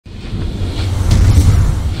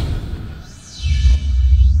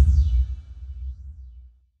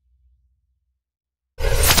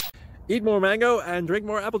Eat more mango and drink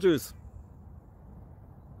more apple juice.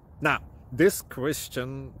 Now, this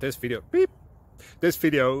video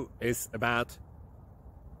is about...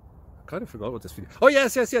 I kind of forgot what this video... Oh,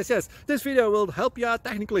 yes. This video will help you out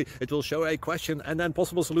technically. It will show a question and then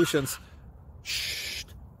possible solutions. Shh.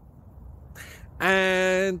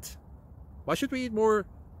 And why should we eat more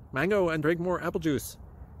mango and drink more apple juice?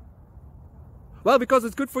 Well, because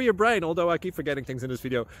it's good for your brain, although I keep forgetting things in this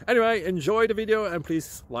video. Anyway, enjoy the video and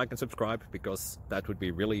please like and subscribe, because that would be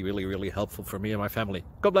really helpful for me and my family.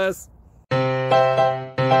 God bless!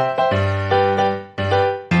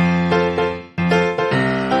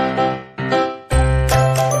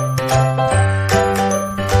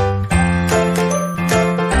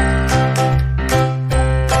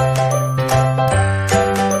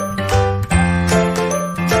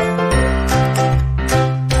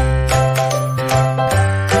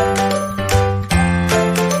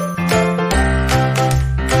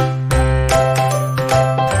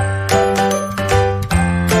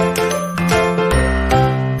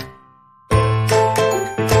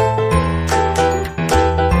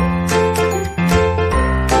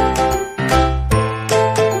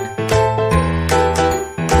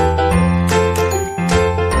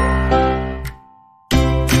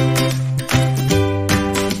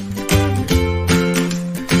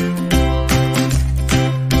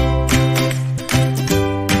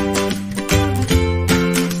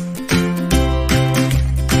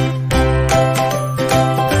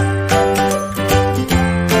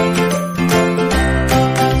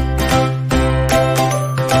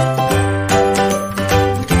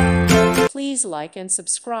 Please like and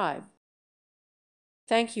subscribe.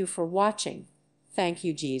 Thank you for watching. Thank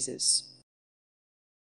you, Jesus.